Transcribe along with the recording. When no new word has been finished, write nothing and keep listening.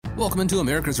Welcome into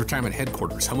America's Retirement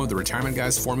Headquarters, home of the Retirement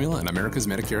Guys Formula and America's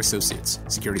Medicare Associates.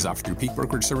 Securities offered through Peak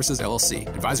Brokerage Services, LLC.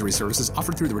 Advisory services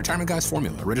offered through the Retirement Guys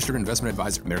Formula, a registered investment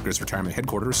advisor. America's Retirement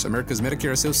Headquarters, America's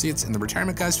Medicare Associates, and the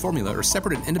Retirement Guys Formula are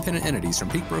separate and independent entities from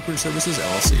Peak Brokerage Services,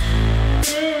 LLC.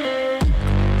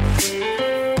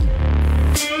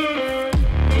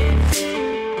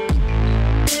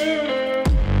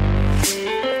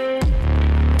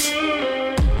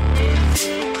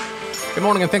 Good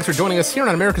morning, and thanks for joining us here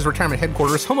on America's Retirement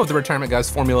Headquarters, home of the Retirement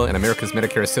Guys Formula and America's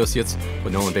Medicare Associates,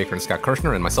 with Nolan Baker and Scott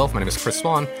Kirshner and myself. My name is Chris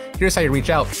Swan. Here's how you reach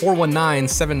out: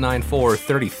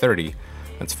 419-794-3030.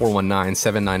 That's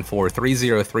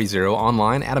 419-794-3030,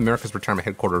 online at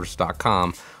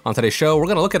americasretirementheadquarters.com. On today's show, we're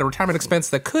going to look at a retirement expense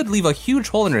that could leave a huge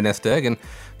hole in your nest egg, and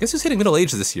guess who's hitting middle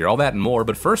age this year? All that and more.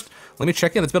 But first, let me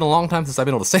check in. It's been a long time since I've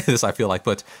been able to say this, I feel like,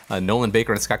 but Nolan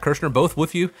Baker and Scott Kirshner, both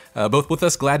with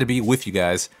us. Glad to be with you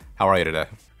guys. How are you today?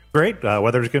 Great.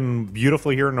 Weather's getting beautiful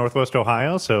here in Northwest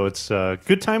Ohio, so it's a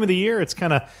good time of the year. It's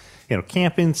kind of,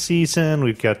 camping season.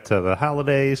 We've got the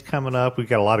holidays coming up. We've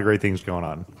got a lot of great things going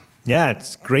on. Yeah,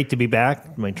 it's great to be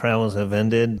back. My travels have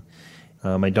ended.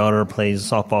 My daughter plays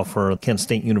softball for Kent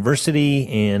State University,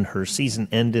 and her season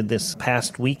ended this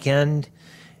past weekend.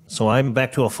 So I'm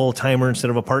back to a full-timer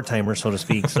instead of a part-timer, so to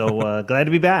speak. So glad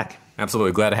to be back.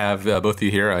 Absolutely. Glad to have both of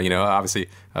you here. Obviously,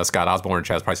 Scott Osborne,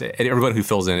 Chaz Price, everybody who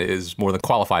fills in is more than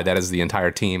qualified. That is the entire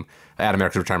team at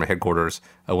America's Retirement Headquarters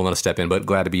will let us step in, but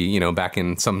glad to be, back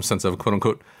in some sense of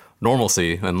quote-unquote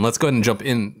normalcy. And let's go ahead and jump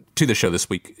into the show this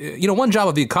week. One job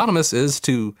of the economist is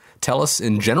to tell us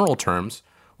in general terms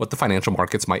what the financial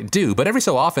markets might do. But every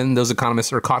so often, those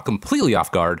economists are caught completely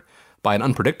off guard by an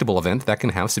unpredictable event that can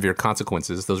have severe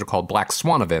consequences. Those are called black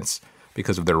swan events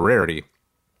because of their rarity.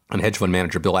 And hedge fund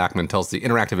manager Bill Ackman tells the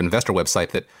Interactive Investor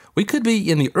website that we could be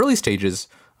in the early stages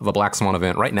of a black swan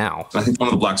event right now. I think one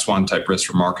of the black swan type risks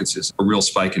for markets is a real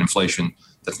spike in inflation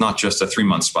that's not just a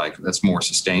 3-month spike, that's more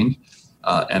sustained,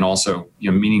 and also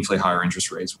meaningfully higher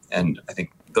interest rates. And I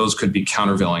think those could be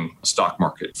countervailing stock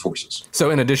market forces. So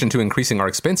in addition to increasing our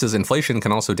expenses, inflation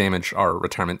can also damage our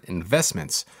retirement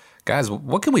investments. Guys,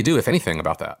 what can we do, if anything,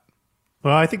 about that?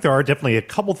 Well, I think there are definitely a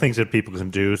couple things that people can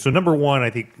do. So number one,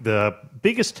 I think the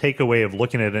biggest takeaway of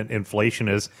looking at inflation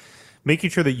is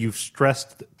making sure that you've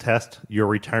stress test your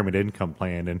retirement income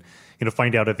plan and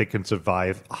find out if it can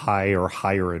survive high or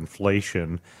higher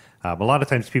inflation. A lot of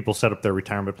times people set up their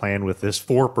retirement plan with this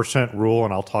 4% rule,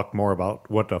 and I'll talk more about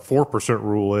what a 4%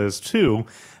 rule is too.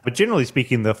 But generally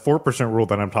speaking, the 4% rule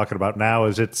that I'm talking about now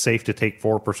is it's safe to take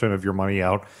 4% of your money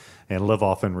out and live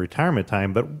off in retirement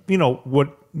time. But,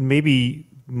 what maybe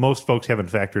most folks haven't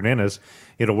factored in is,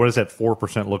 what does that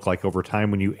 4% look like over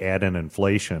time when you add in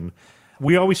inflation?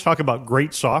 We always talk about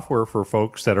great software for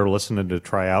folks that are listening to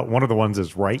try out. One of the ones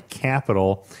is Right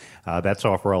Capital. That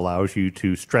software allows you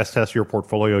to stress test your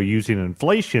portfolio using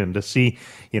inflation to see,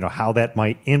 how that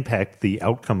might impact the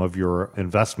outcome of your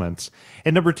investments.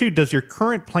 And number two, does your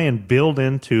current plan build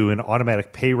into an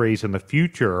automatic pay raise in the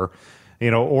future?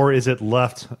 Or is it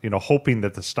left, hoping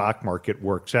that the stock market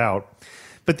works out?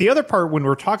 But the other part, when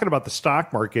we're talking about the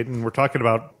stock market and we're talking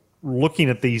about looking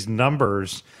at these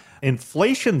numbers,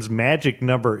 inflation's magic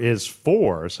number is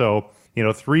 4. So,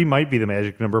 3 might be the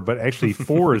magic number, but actually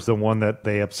 4 is the one that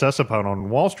they obsess upon on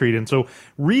Wall Street. And so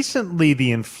recently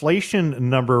the inflation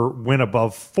number went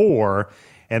above 4,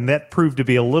 and that proved to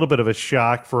be a little bit of a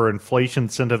shock for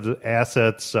inflation-sensitive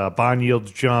assets. Bond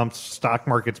yields jumped. Stock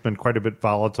market's been quite a bit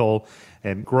volatile,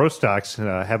 and growth stocks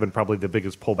have been probably the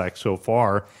biggest pullback so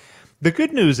far. The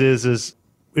good news is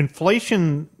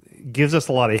inflation gives us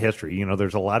a lot of history.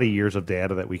 There's a lot of years of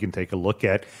data that we can take a look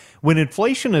at. When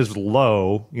inflation is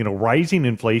low, rising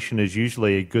inflation is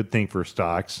usually a good thing for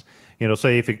stocks.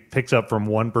 Say if it picks up from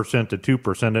 1% to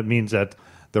 2%, it means that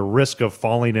the risk of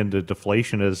falling into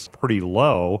deflation is pretty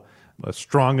low. A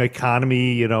strong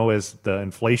economy, as the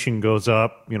inflation goes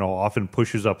up, often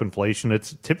pushes up inflation.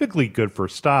 It's typically good for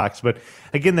stocks. But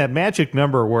again, that magic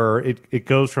number where it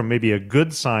goes from maybe a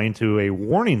good sign to a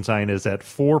warning sign is that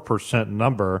 4%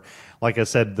 number. Like I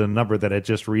said, the number that it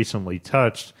just recently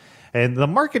touched. And the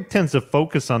market tends to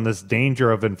focus on this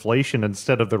danger of inflation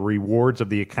instead of the rewards of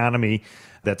the economy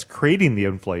that's creating the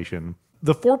inflation.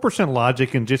 The 4%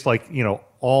 logic, and just like,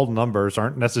 all numbers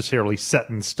aren't necessarily set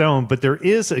in stone, but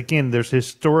there's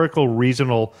historical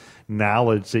reasonable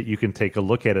knowledge that you can take a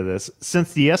look at this.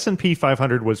 Since the S&P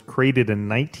 500 was created in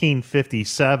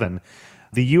 1957,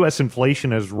 the U.S.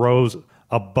 inflation has rose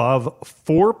above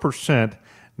 4%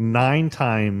 9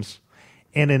 times,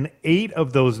 and in 8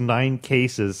 of those 9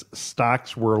 cases,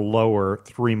 stocks were lower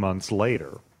 3 months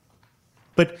later.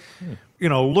 But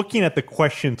looking at the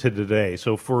question to today,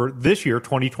 so for this year,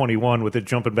 2021, with it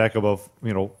jumping back above,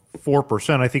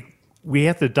 4%, I think we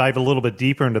have to dive a little bit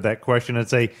deeper into that question and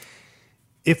say,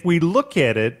 if we look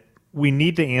at it, we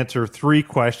need to answer three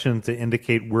questions to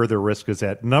indicate where the risk is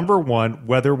at. Number one,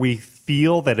 whether we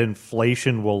feel that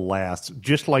inflation will last,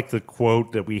 just like the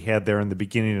quote that we had there in the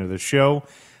beginning of the show.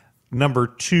 Number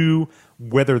two,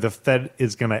 whether the Fed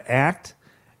is going to act.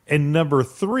 And number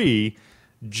three,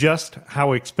 just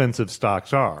how expensive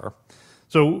stocks are.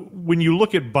 So when you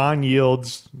look at bond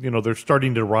yields, they're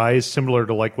starting to rise similar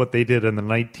to like what they did in the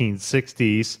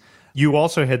 1960s. You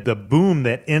also had the boom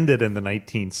that ended in the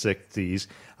 1960s.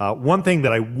 One thing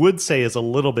that I would say is a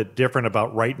little bit different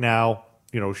about right now,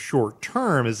 short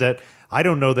term, is that I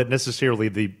don't know that necessarily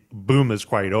the boom is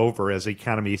quite over as the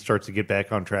economy starts to get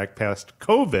back on track past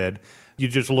COVID. You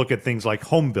just look at things like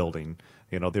home building.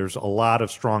 There's a lot of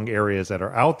strong areas that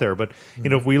are out there. But,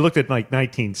 if we looked at like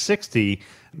 1960,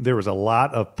 there was a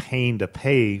lot of pain to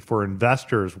pay for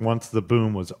investors once the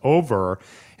boom was over.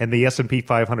 And the S&P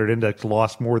 500 index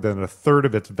lost more than a third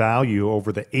of its value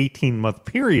over the 18-month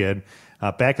period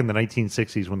back in the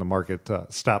 1960s when the market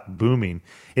stopped booming.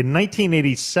 In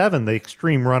 1987, the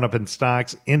extreme run-up in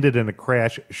stocks ended in a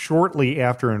crash shortly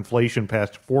after inflation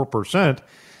passed 4%.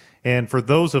 And for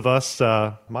those of us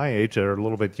my age that are a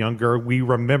little bit younger, we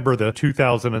remember the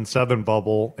 2007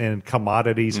 bubble in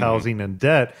commodities, housing, and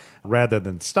debt rather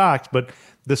than stocks. But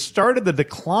the start of the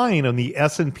decline on the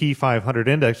S&P 500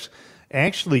 index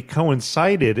actually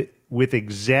coincided with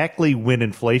exactly when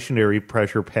inflationary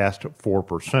pressure passed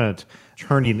 4%,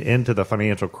 turning into the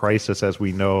financial crisis as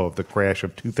we know of the crash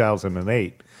of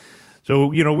 2008. So,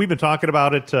 we've been talking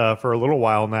about it for a little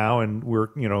while now, and we're,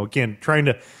 again, trying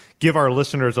to give our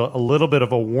listeners a little bit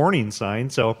of a warning sign.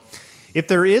 So if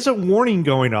there is a warning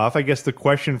going off, I guess the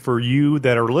question for you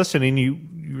that are listening,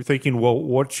 you're thinking, well,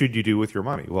 what should you do with your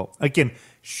money? Well, again,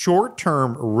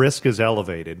 short-term risk is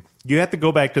elevated. You have to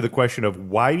go back to the question of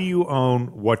why do you own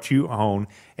what you own,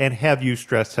 and have you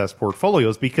stress test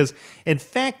portfolios? Because, in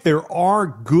fact, there are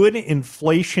good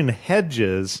inflation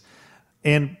hedges,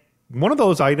 and one of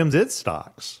those items is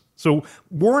stocks. So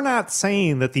we're not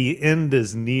saying that the end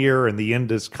is near and the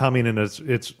end is coming and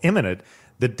it's imminent.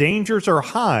 The dangers are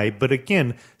high, but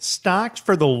again, stocks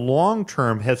for the long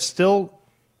term have still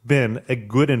been a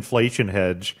good inflation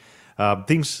hedge.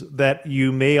 Things that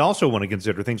you may also want to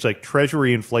consider, things like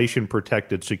Treasury inflation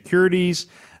protected securities.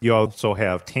 You also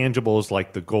have tangibles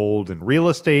like the gold and real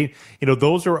estate.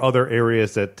 Those are other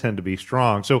areas that tend to be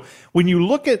strong. So when you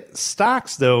look at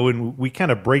stocks, though, and we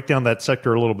kind of break down that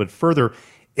sector a little bit further,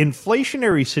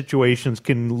 inflationary situations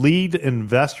can lead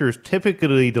investors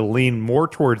typically to lean more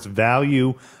towards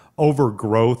value over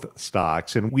growth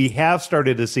stocks. And we have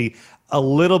started to see a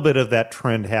little bit of that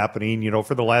trend happening.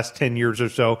 For the last 10 years or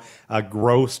so,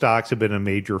 growth stocks have been a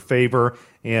major favor.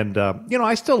 And,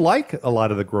 I still like a lot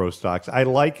of the growth stocks. I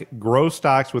like growth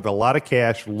stocks with a lot of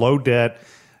cash, low debt,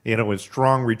 with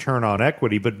strong return on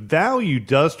equity. But value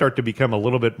does start to become a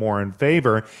little bit more in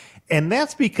favor. And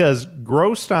that's because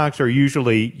growth stocks are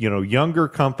usually, younger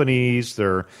companies.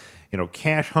 They're,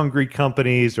 cash-hungry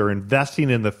companies. They're investing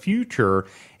in the future.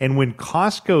 And when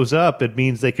cost goes up, it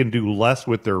means they can do less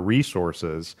with their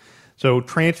resources. So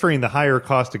transferring the higher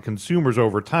cost to consumers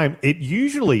over time, it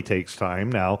usually takes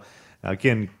time. Now,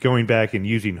 again, going back and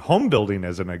using home building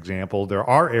as an example, there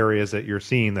are areas that you're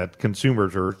seeing that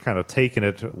consumers are kind of taking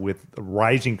it with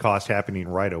rising costs happening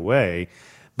right away.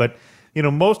 But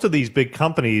most of these big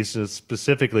companies,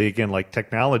 specifically, again, like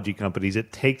technology companies,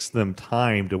 it takes them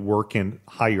time to work in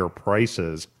higher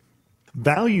prices.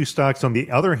 Value stocks, on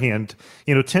the other hand,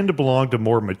 tend to belong to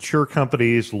more mature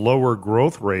companies, lower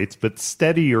growth rates, but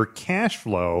steadier cash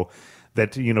flow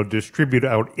that, distribute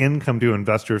out income to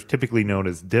investors, typically known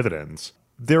as dividends.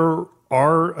 There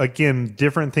are, again,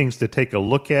 different things to take a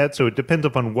look at, so it depends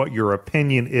upon what your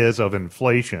opinion is of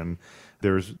inflation.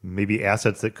 There's maybe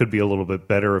assets that could be a little bit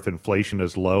better if inflation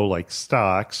is low, like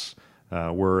stocks,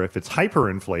 where if it's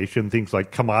hyperinflation, things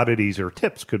like commodities or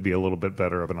tips could be a little bit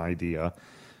better of an idea.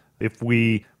 If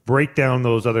we break down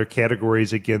those other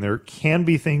categories, again, there can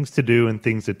be things to do and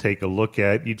things to take a look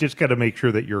at. You just got to make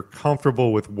sure that you're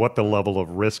comfortable with what the level of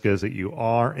risk is that you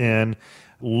are in.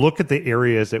 Look at the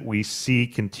areas that we see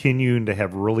continuing to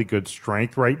have really good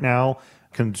strength right now: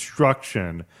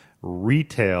 construction,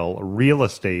 retail, real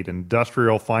estate,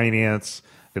 industrial finance,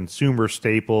 consumer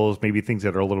staples, maybe things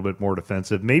that are a little bit more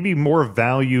defensive, maybe more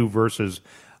value versus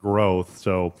growth.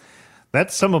 So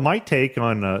That's some of my take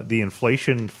on the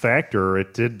inflation factor.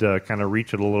 It did kind of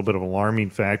reach at a little bit of an alarming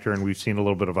factor, and we've seen a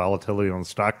little bit of volatility on the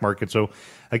stock market. So,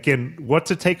 again,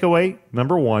 what's a takeaway?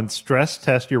 Number one, stress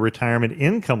test your retirement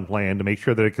income plan to make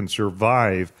sure that it can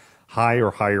survive high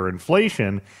or higher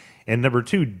inflation. And number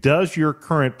two, does your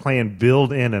current plan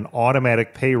build in an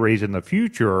automatic pay raise in the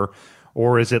future,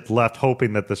 or is it left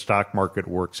hoping that the stock market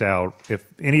works out? If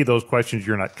any of those questions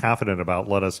you're not confident about,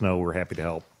 let us know. We're happy to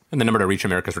help. And the number to reach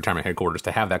America's Retirement Headquarters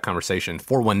to have that conversation,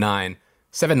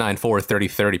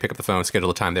 419-794-3030. Pick up the phone, schedule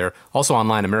a time there. Also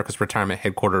online,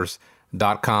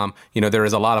 americasretirementheadquarters.com. There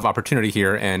is a lot of opportunity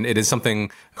here, and it is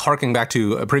something, harking back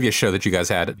to a previous show that you guys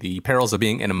had, the perils of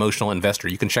being an emotional investor.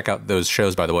 You can check out those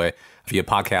shows, by the way, via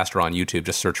podcast or on YouTube.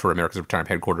 Just search for America's Retirement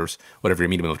Headquarters, whatever your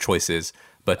medium of choice is.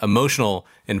 But emotional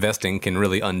investing can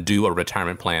really undo a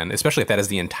retirement plan, especially if that is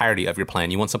the entirety of your plan.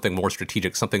 You want something more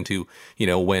strategic, something to,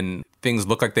 when things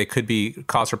look like they could be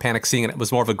cause for panic, seeing it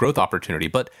was more of a growth opportunity.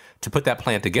 But to put that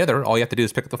plan together, all you have to do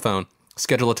is pick up the phone,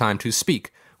 schedule a time to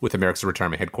speak with America's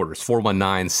Retirement Headquarters,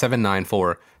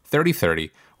 419-794-3030,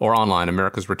 or online,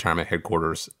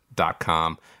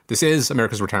 americasretirementheadquarters.com. This is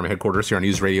America's Retirement Headquarters here on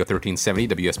News Radio 1370,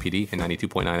 WSPD, and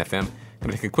 92.9 FM. I'm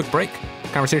going to take a quick break. The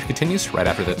conversation continues right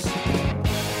after this.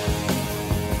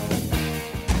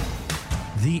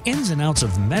 The ins and outs of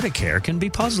Medicare can be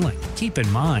puzzling. Keep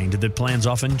in mind that plans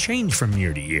often change from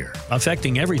year to year,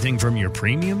 affecting everything from your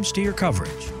premiums to your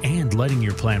coverage. And letting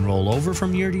your plan roll over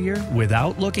from year to year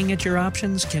without looking at your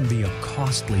options can be a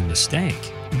costly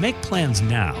mistake. Make plans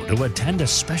now to attend a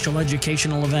special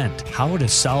educational event, How to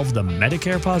Solve the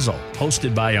Medicare Puzzle,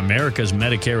 hosted by America's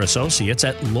Medicare Associates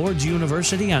at Lourdes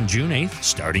University on June 8th,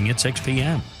 starting at 6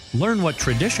 p.m. Learn what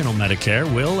traditional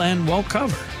Medicare will and won't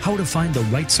cover, how to find the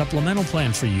right supplemental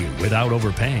plan for you without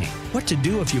overpaying, what to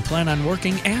do if you plan on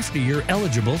working after you're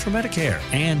eligible for Medicare,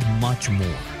 and much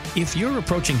more. If you're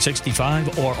approaching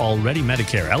 65 or already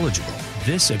Medicare eligible,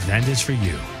 this event is for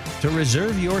you. To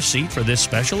reserve your seat for this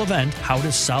special event, How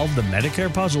to Solve the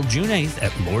Medicare Puzzle, June 8th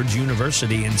at Lourdes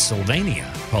University in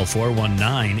Sylvania, call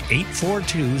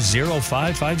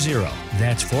 419-842-0550.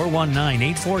 That's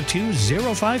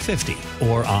 419-842-0550.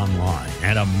 Or online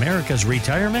at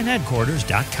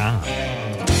americasretirementheadquarters.com.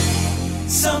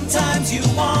 Sometimes you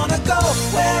want to go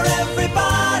where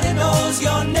everybody knows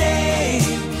your name,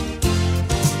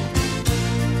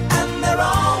 and they're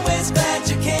always glad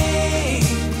you came.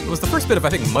 It was the first bit of, I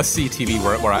think, must-see TV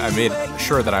where I made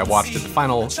sure that I watched it. The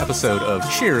final episode of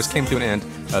Cheers came to an end.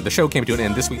 The show came to an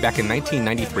end this week back in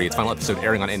 1993. Its final episode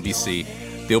airing on NBC.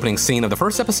 The opening scene of the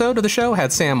first episode of the show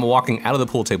had Sam walking out of the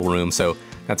pool table room, so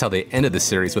that's how they ended the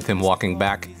series, with him walking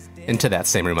back into that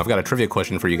same room. I've got a trivia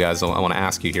question for you guys I want to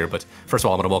ask you here, but first of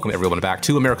all, I want to welcome everyone back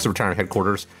to America's Retirement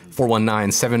Headquarters.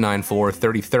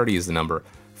 419-794-3030 is the number.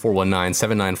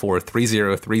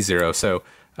 419-794-3030. So,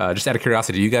 just out of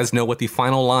curiosity, do you guys know what the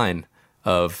final line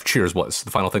of Cheers was?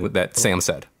 The final thing that Sam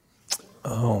said?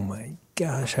 Oh my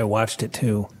gosh, I watched it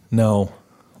too. No,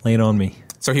 lay it on me.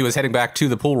 So he was heading back to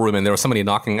the pool room, and there was somebody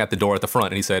knocking at the door at the front,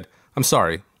 and he said, "I'm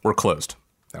sorry, we're closed."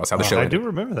 That was how the show ended. I do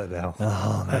remember that now.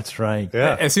 Oh, that's right.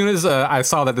 Yeah. As soon as I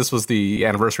saw that this was the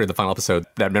anniversary of the final episode,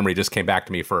 that memory just came back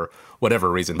to me for whatever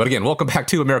reason. But again, welcome back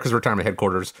to America's Retirement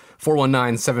Headquarters,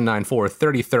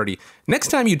 419-794-3030. Next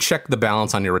time you check the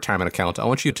balance on your retirement account, I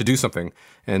want you to do something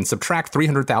and subtract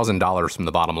 $300,000 from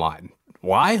the bottom line.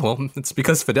 Why? Well, it's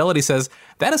because Fidelity says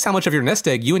that is how much of your nest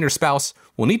egg you and your spouse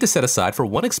will need to set aside for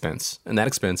one expense, and that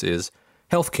expense is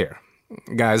healthcare.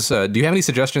 Guys, do you have any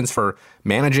suggestions for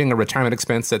managing a retirement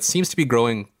expense that seems to be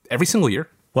growing every single year?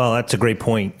 Well, that's a great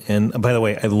point. And by the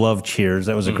way, I love Cheers.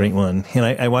 That was a great one. And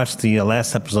I watched the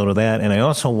last episode of that, and I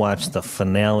also watched the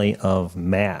finale of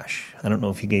MASH. I don't know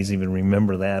if you guys even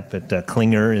remember that, but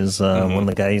Klinger is one of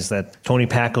the guys that Tony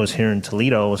Packo's here in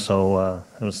Toledo, so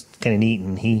it was kind of neat.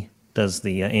 And he does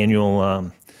the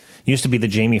annual, used to be the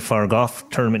Jamie Farr golf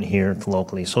tournament here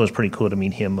locally, so it was pretty cool to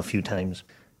meet him a few times.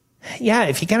 Yeah,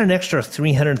 if you got an extra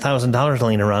 $300,000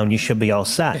 laying around, you should be all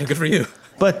set. Yeah, good for you.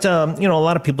 But, a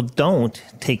lot of people don't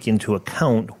take into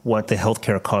account what the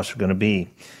healthcare costs are going to be.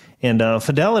 And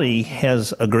Fidelity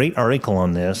has a great article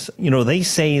on this. They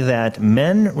say that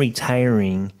men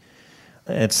retiring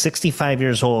at 65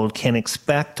 years old can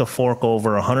expect to fork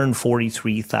over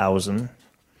 $143,000.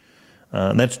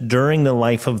 That's during the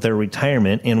life of their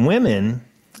retirement. And women,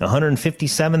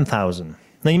 $157,000.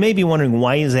 Now, you may be wondering,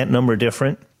 why is that number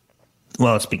different?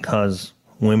 Well, it's because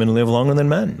women live longer than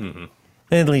men. Mm-hmm.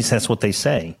 At least that's what they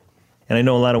say. And I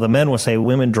know a lot of the men will say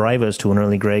women drive us to an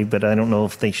early grave, but I don't know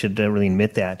if they should really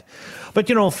admit that. But,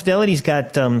 Fidelity's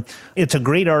got, it's a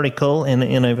great article,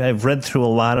 and I've read through a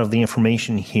lot of the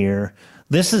information here.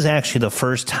 This is actually the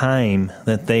first time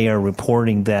that they are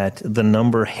reporting that the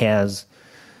number has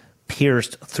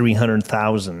pierced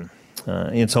 300,000.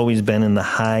 It's always been in the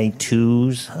high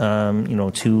twos,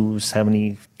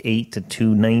 278 to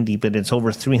 290, but it's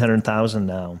over 300,000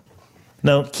 now.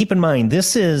 Now, keep in mind,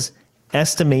 this is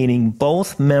estimating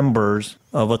both members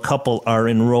of a couple are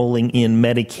enrolling in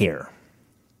Medicare.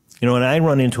 And I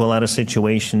run into a lot of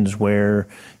situations where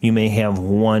you may have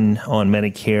one on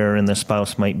Medicare and the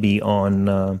spouse might be on,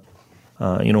 an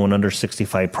under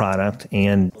 65 product.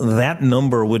 And that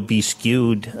number would be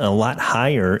skewed a lot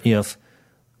higher if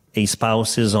a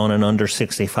spouse is on an under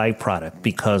 65 product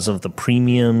because of the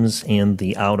premiums and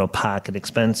the out-of-pocket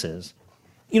expenses.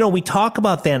 We talk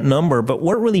about that number, but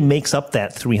what really makes up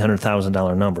that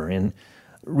 $300,000 number? And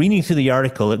reading through the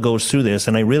article, it goes through this,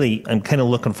 and I'm kind of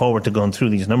looking forward to going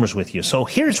through these numbers with you. So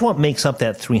here's what makes up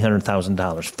that $300,000.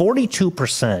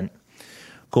 42%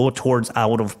 go towards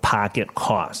out-of-pocket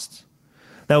costs.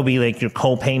 That would be like your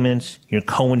co-payments, your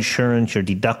co-insurance, your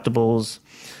deductibles,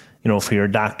 for your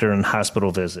doctor and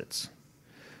hospital visits.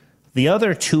 The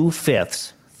other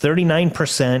 2/5,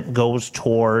 39%, goes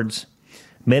towards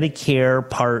Medicare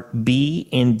Part B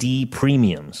and D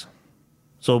premiums.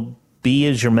 So B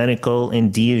is your medical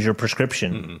and D is your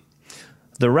prescription. Mm-hmm.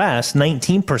 The rest,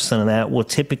 19% of that, will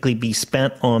typically be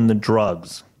spent on the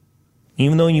drugs.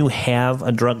 Even though you have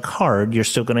a drug card, you're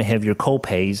still going to have your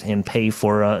co-pays and pay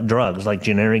for drugs like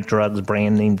generic drugs,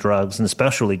 brand name drugs, and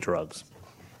specialty drugs.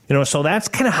 So that's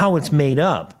kind of how it's made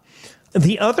up.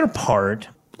 The other part,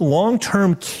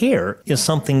 long-term care, is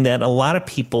something that a lot of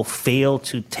people fail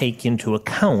to take into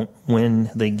account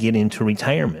when they get into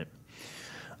retirement.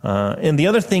 And the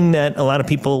other thing that a lot of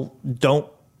people don't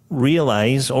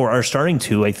realize or are starting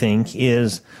to, I think,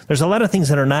 is there's a lot of things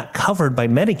that are not covered by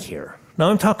Medicare.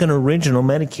 Now, I'm talking original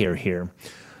Medicare here.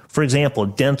 For example,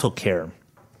 dental care,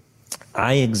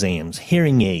 eye exams,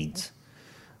 hearing aids.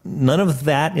 None of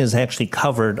that is actually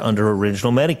covered under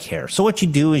original Medicare. So what you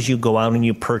do is you go out and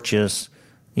you purchase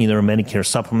either a Medicare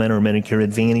supplement or a Medicare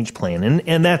Advantage plan.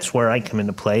 And that's where I come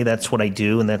into play. That's what I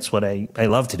do, and that's what I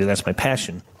love to do. That's my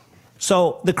passion.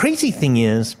 So the crazy thing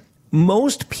is,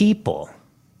 most people,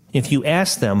 if you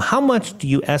ask them, how much do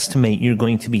you estimate you're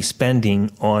going to be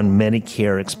spending on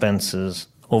Medicare expenses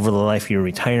over the life of your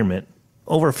retirement?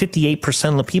 Over 58%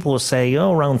 of the people will say,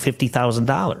 around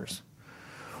 $50,000.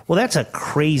 Well, that's a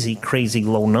crazy, crazy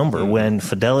low number when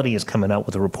Fidelity is coming out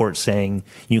with a report saying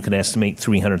you can estimate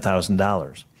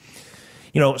 $300,000.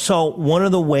 So one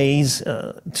of the ways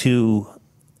to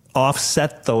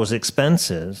offset those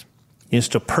expenses is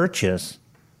to purchase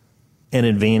an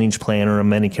Advantage plan or a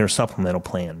Medicare supplemental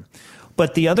plan.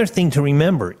 But the other thing to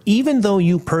remember, even though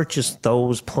you purchase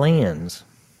those plans,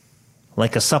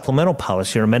 like a supplemental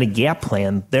policy or a Medigap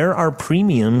plan, there are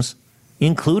premiums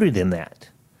included in that.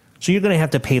 So you're going to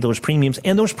have to pay those premiums,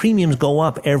 and those premiums go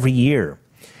up every year.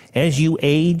 As you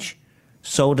age,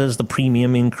 so does the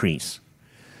premium increase,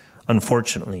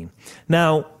 unfortunately.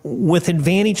 Now, with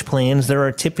Advantage plans, there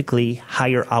are typically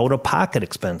higher out-of-pocket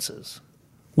expenses,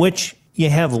 which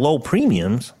you have low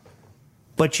premiums,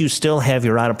 but you still have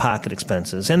your out-of-pocket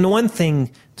expenses. And the one thing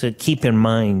to keep in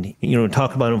mind,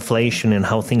 talk about inflation and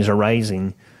how things are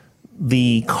rising,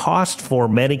 the cost for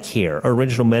Medicare,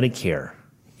 original Medicare,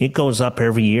 it goes up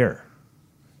every year.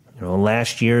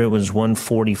 Last year it was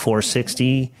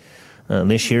 $144.60.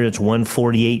 This year it's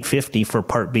 $148.50 for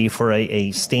Part B for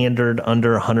a standard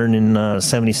under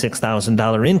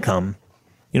 $176,000 income.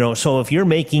 So if you're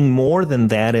making more than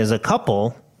that as a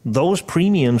couple, those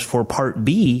premiums for Part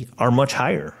B are much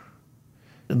higher.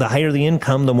 The higher the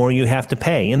income, the more you have to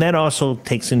pay. And that also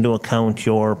takes into account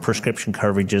your prescription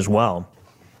coverage as well.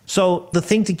 So the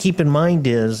thing to keep in mind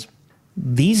is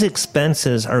these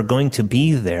expenses are going to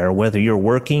be there whether you're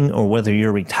working or whether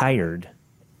you're retired,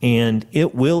 and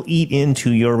it will eat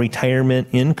into your retirement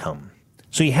income.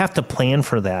 So you have to plan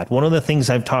for that. One of the things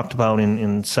I've talked about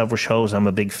in several shows I'm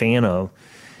a big fan of,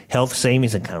 health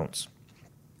savings accounts.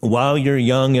 While you're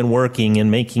young and working and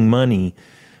making money,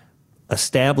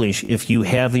 if you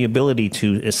have the ability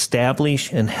to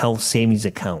establish a health savings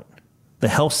account. The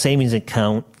health savings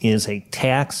account is a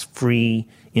tax-free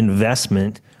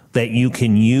investment that you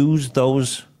can use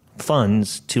those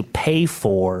funds to pay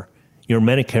for your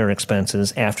Medicare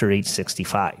expenses after age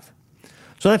 65.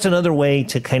 So that's another way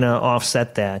to kind of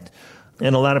offset that.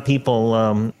 And a lot of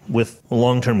people with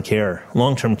long-term care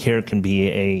can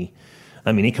be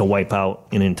it can wipe out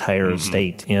an entire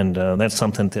state. And that's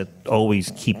something to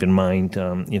always keep in mind.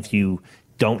 If you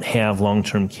don't have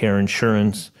long-term care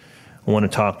insurance, want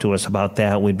to talk to us about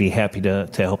that, we'd be happy to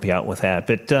help you out with that.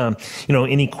 But,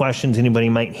 any questions anybody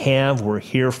might have, we're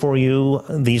here for you.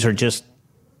 These are just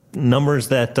numbers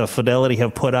that Fidelity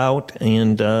have put out,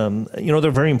 and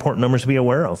they're very important numbers to be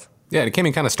aware of. Yeah, it can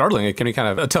be kind of startling. It can be kind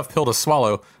of a tough pill to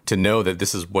swallow to know that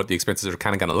this is what the expenses are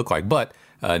kind of going to look like. But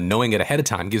knowing it ahead of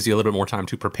time gives you a little bit more time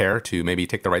to prepare, to maybe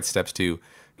take the right steps to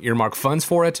earmark funds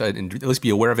for it, and at least be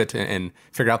aware of it and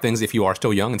figure out things if you are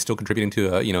still young and still contributing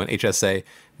to an HSA,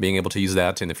 being able to use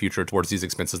that in the future towards these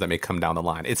expenses that may come down the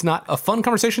line. It's not a fun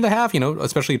conversation to have,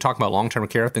 especially talking about long-term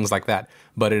care, things like that.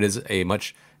 But it is a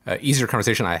much easier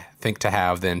conversation, I think, to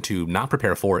have than to not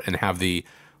prepare for it and have the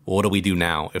what do we do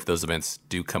now if those events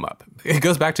do come up? It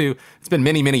goes back to, it's been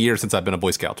many, many years since I've been a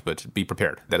Boy Scout, but be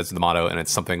prepared. That is the motto, and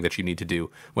it's something that you need to do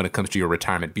when it comes to your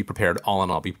retirement. Be prepared all in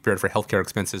all. Be prepared for healthcare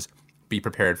expenses. Be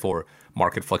prepared for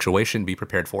market fluctuation. Be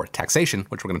prepared for taxation,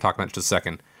 which we're going to talk about in just a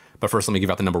second. But first, let me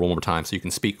give out the number one more time so you can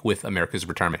speak with America's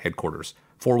Retirement Headquarters,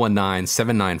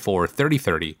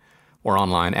 419-794-3030, or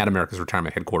online at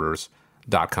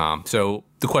americasretirementheadquarters.com. So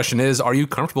the question is, are you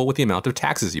comfortable with the amount of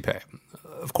taxes you pay?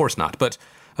 Of course not, but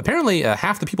apparently,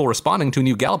 half the people responding to a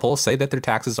new Gallup poll say that their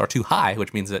taxes are too high,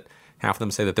 which means that half of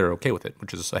them say that they're okay with it,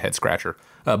 which is a head scratcher.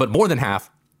 But more than half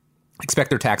expect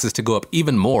their taxes to go up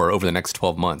even more over the next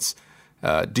 12 months.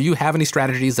 Do you have any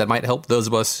strategies that might help those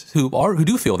of us who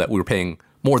do feel that we're paying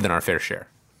more than our fair share?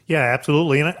 Yeah,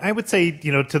 absolutely. And I would say,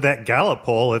 to that Gallup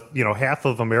poll, if, half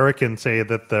of Americans say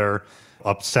that they're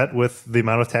upset with the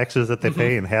amount of taxes that they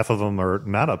pay and half of them are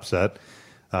not upset.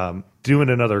 Doing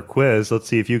another quiz, let's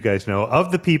see if you guys know,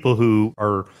 of the people who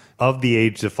are of the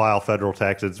age to file federal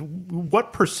taxes,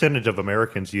 what percentage of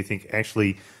Americans do you think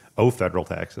actually owe federal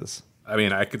taxes? I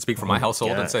mean, I could speak for my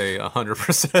household and say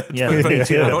 100%. Yeah, me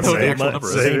too. I don't know what the actual number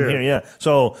is. Same here, yeah.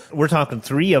 So we're talking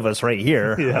three of us right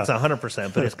here. Yeah. That's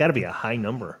 100%, but it's got to be a high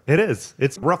number. It is.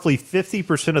 It's roughly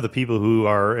 50% of the people who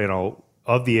are,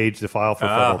 of the age to file for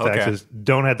federal taxes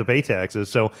don't have to pay taxes.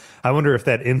 So I wonder if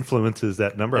that influences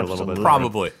that number a little bit.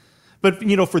 Probably. But,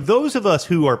 for those of us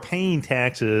who are paying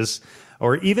taxes,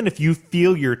 or even if you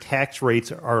feel your tax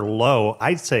rates are low,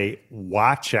 I'd say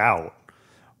watch out.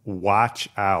 Watch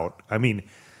out. I mean,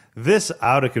 this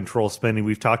out-of-control spending,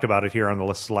 we've talked about it here on the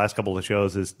last couple of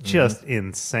shows, is just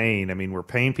insane. I mean, we're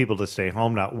paying people to stay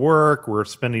home, not work. We're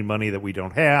spending money that we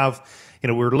don't have.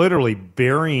 We're literally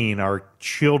burying our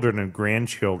children and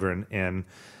grandchildren in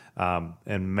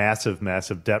massive,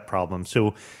 massive debt problems.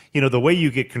 So, the way you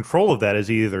get control of that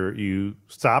is either you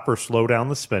stop or slow down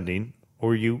the spending,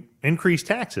 or you increase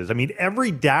taxes. I mean, every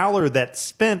dollar that's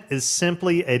spent is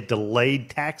simply a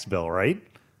delayed tax bill, right?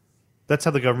 That's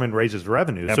how the government raises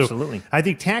revenue. Absolutely. So I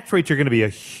think tax rates are going to be a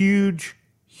huge,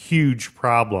 huge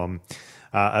problem,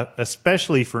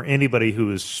 especially for anybody who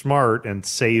is smart and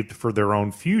saved for their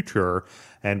own future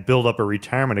and build up a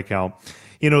retirement account.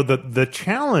 The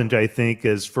challenge, I think,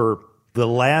 is for the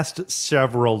last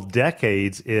several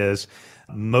decades is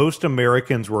most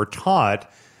Americans were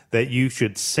taught that you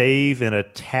should save in a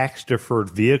tax-deferred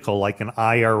vehicle like an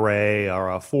IRA or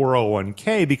a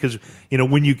 401k because,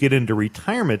 when you get into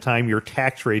retirement time, your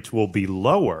tax rates will be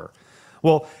lower.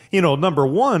 Well, number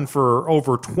one, for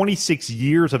over 26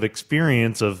 years of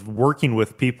experience of working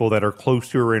with people that are close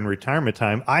to or in retirement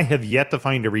time, I have yet to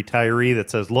find a retiree that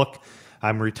says, look,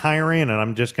 I'm retiring and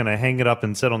I'm just going to hang it up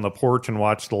and sit on the porch and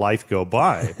watch the life go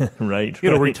by. Right.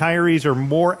 Retirees are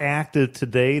more active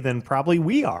today than probably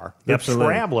we are. They're Absolutely.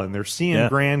 traveling. They're seeing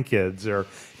grandkids. They're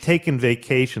taking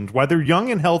vacations. While they're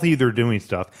young and healthy, they're doing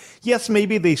stuff. Yes,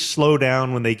 maybe they slow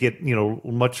down when they get,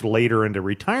 much later into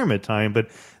retirement time, but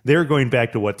they're going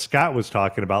back to what Scott was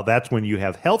talking about. That's when you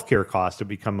have healthcare costs that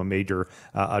become a major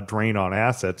a drain on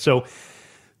assets. So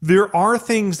there are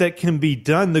things that can be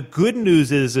done. The good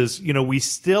news is we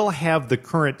still have the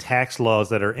current tax laws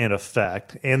that are in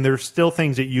effect, and there's still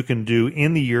things that you can do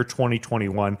in the year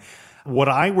 2021. What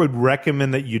I would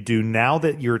recommend that you do now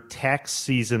that your tax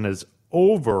season is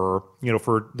over,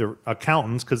 for the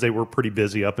accountants, because they were pretty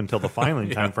busy up until the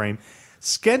filing time frame,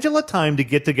 schedule a time to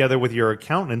get together with your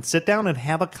accountant and sit down and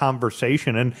have a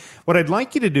conversation. And what I'd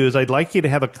like you to do is I'd like you to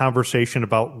have a conversation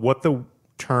about what the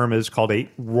term is called a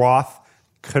Roth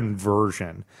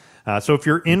conversion. So if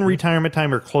you're in retirement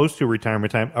time or close to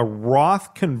retirement time, a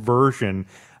Roth conversion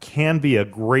can be a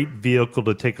great vehicle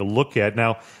to take a look at.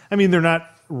 Now, I mean, they're not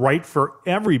right for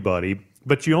everybody,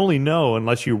 but you only know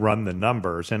unless you run the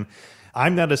numbers. And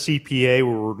I'm not a CPA.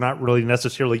 We're not really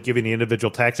necessarily giving the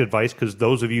individual tax advice because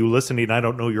those of you listening, I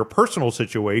don't know your personal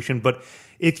situation. But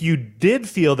if you did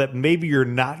feel that maybe you're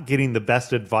not getting the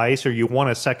best advice or you want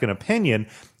a second opinion,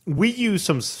 we use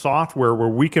some software where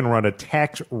we can run a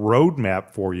tax roadmap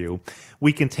for you.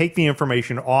 We can take the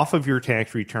information off of your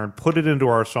tax return, put it into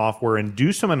our software, and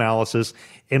do some analysis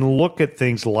and look at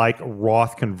things like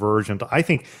Roth conversions. I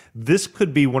think this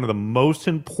could be one of the most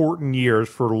important years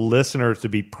for listeners to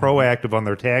be proactive on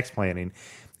their tax planning.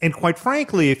 And quite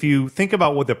frankly, if you think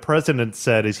about what the president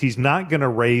said, is he's not going to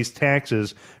raise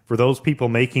taxes for those people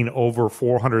making over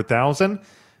 $400,000.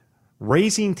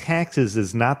 Raising taxes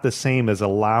is not the same as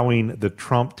allowing the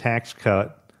Trump tax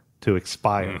cut to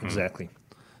expire. Exactly.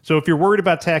 So if you're worried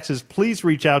about taxes, please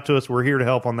reach out to us. We're here to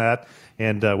help on that,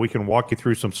 and we can walk you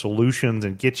through some solutions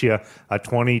and get you a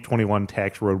 2021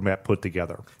 tax roadmap put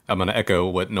together. I'm going to echo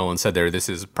what Nolan said there. This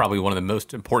is probably one of the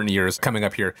most important years coming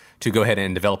up here to go ahead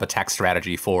and develop a tax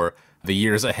strategy for the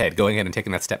years ahead. Going ahead and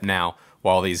taking that step now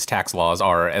while these tax laws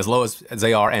are as low as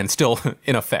they are and still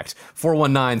in effect.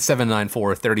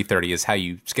 419-794-3030 is how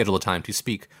you schedule a time to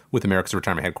speak with America's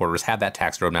Retirement Headquarters, have that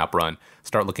tax roadmap run,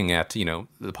 start looking at,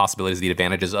 the possibilities, the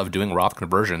advantages of doing Roth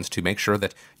conversions to make sure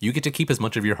that you get to keep as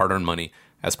much of your hard-earned money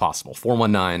as possible.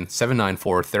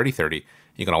 419-794-3030.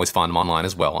 You can always find them online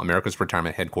as well,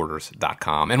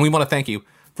 americasretirementheadquarters.com. And we want to thank you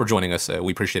for joining us.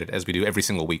 We appreciate it, as we do every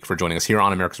single week, for joining us here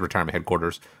on America's Retirement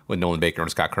Headquarters with Nolan Baker and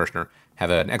Scott Kirshner. Have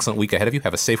an excellent week ahead of you.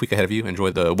 Have a safe week ahead of you.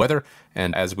 Enjoy the weather.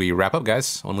 And as we wrap up,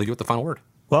 guys, I want to leave you with the final word.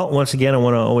 Well, once again, I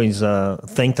want to always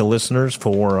thank the listeners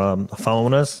for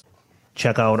following us.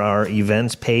 Check out our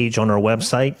events page on our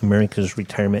website,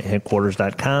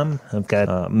 americasretirementheadquarters.com. I've got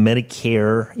a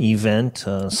Medicare event,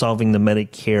 Solving the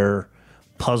Medicare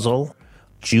Puzzle,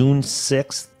 June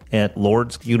 6th at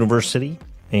Lourdes University.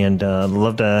 And I'd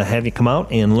love to have you come out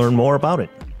and learn more about it.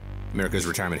 America's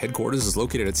Retirement Headquarters is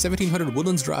located at 1700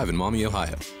 Woodlands Drive in Maumee,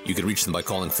 Ohio. You can reach them by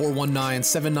calling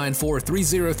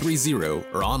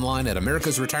 419-794-3030 or online at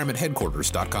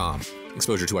americasretirementheadquarters.com.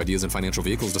 Exposure to ideas and financial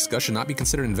vehicles discussed should not be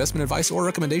considered investment advice or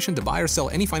recommendation to buy or sell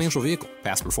any financial vehicle.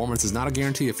 Past performance is not a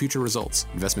guarantee of future results.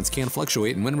 Investments can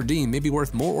fluctuate and when redeemed may be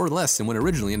worth more or less than when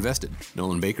originally invested.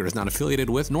 Nolan Baker is not affiliated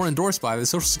with nor endorsed by the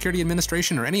Social Security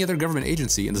Administration or any other government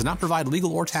agency and does not provide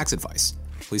legal or tax advice.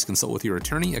 Please consult with your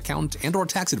attorney, accountant, and/or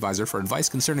tax advisor for advice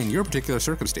concerning your particular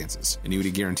circumstances. Annuity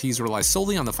guarantees rely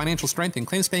solely on the financial strength and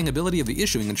claims-paying ability of the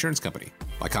issuing insurance company.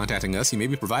 By contacting us, you may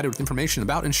be provided with information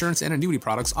about insurance and annuity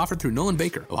products offered through Nolan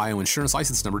Baker, Ohio Insurance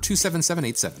License Number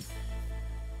 27787.